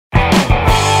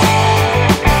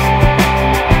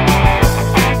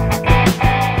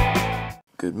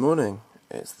Good morning.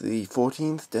 It's the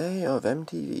 14th day of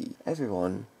MTV.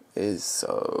 Everyone is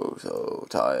so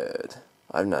tired.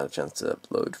 I haven't had a chance to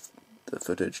upload the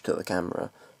footage to the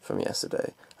camera from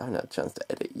yesterday. I haven't had a chance to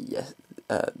edit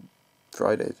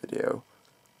Friday's video.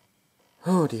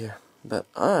 Oh dear. But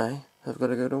I have got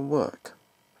to go to work.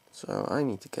 So I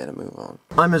need to get a move on.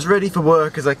 I'm as ready for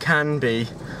work as I can be,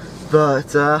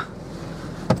 but I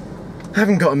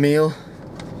haven't got a meal.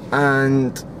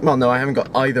 And, well no, I haven't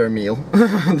got either a meal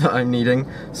that I'm needing,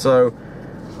 so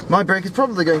my break is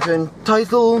probably going to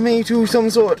entitle me to some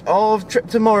sort of trip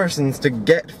to Morrison's to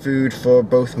get food for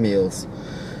both meals.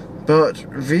 But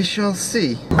we shall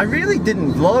see. I really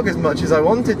didn't vlog as much as I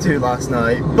wanted to last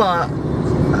night, but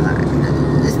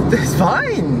it's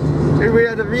fine. We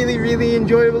had a really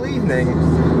enjoyable evening,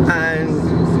 and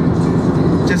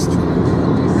just,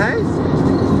 hey,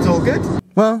 it's all good.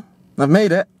 Well, I've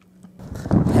made it.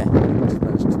 Yeah, I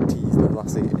managed to tease the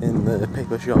lassie in the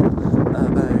paper shop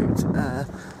about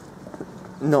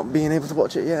not being able to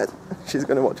watch it yet. She's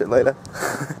going to watch it later.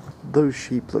 Those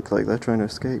sheep look like they're trying to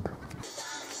escape.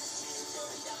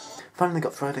 Finally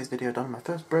got Friday's video done on my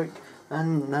first break,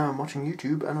 and now I'm watching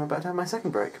YouTube and I'm about to have my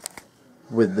second break.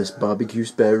 With this barbecue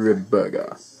spare rib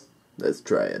burger. Let's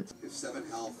try it. If 7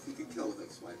 health, you could kill with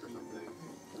a swipe or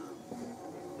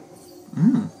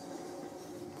something.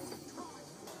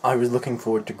 I was looking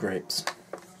forward to grapes.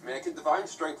 I mean, I could divine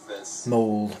strength this.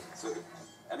 Mold. So,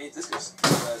 I mean, this is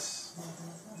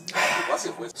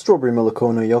with Strawberry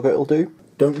Millicona yogurt will do.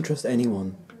 Don't trust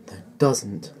anyone that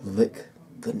doesn't lick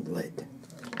the lid.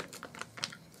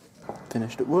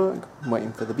 Finished at work,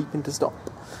 waiting for the beeping to stop.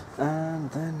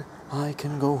 And then I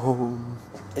can go home.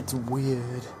 It's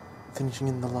weird finishing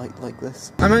in the light like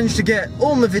this. I managed to get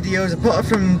all my videos apart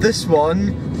from this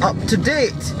one up to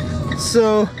date.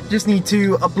 So, just need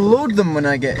to upload them when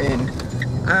I get in.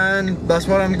 And that's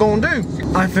what I'm going to do.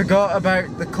 I forgot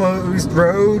about the closed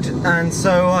road, and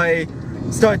so I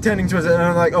started turning towards it and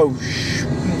I'm like, oh shh.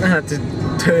 I had to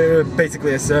turn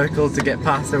basically a circle to get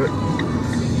past it.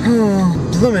 Oh,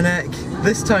 bloomin' heck.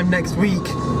 This time next week,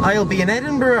 I'll be in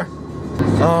Edinburgh.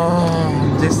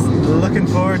 Oh, just looking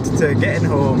forward to getting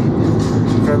home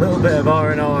for a little bit of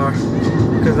R&R,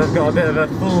 because I've got a bit of a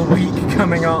full week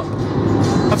coming up.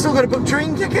 I've still got to book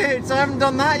train tickets, I haven't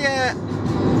done that yet.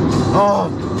 Oh,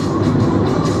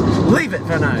 leave it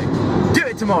for now. Do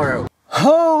it tomorrow.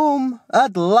 Home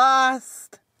at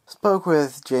last. Spoke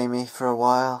with Jamie for a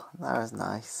while, that was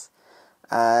nice.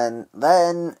 And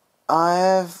then I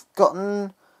have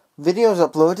gotten videos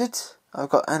uploaded. I've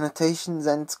got annotations,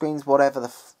 end screens, whatever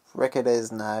the frick it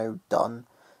is now, done.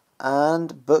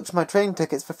 And booked my train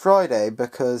tickets for Friday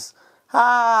because,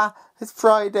 it's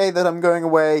Friday that I'm going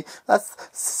away.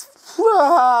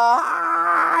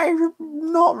 I'm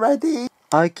not ready.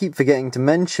 I keep forgetting to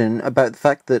mention about the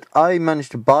fact that I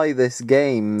managed to buy this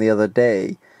game the other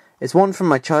day. It's one from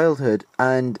my childhood,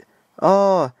 and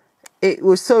it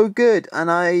was so good,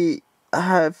 and I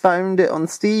found it on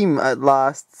Steam at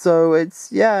last, so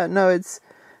it's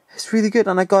really good,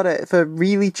 and I got it for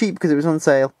really cheap because it was on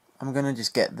sale. I'm gonna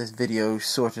just get this video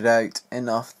sorted out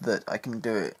enough that I can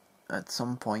do it at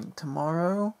some point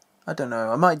tomorrow. I don't know,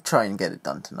 I might try and get it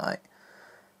done tonight,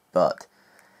 but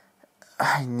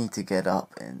I need to get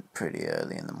up pretty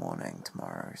early in the morning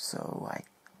tomorrow, so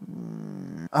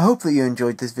I hope that you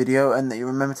enjoyed this video and that you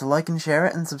remember to like and share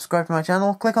it and subscribe to my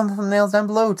channel. Click on the thumbnails down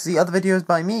below to see other videos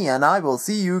by me, and I will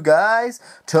see you guys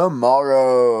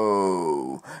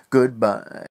tomorrow. Goodbye.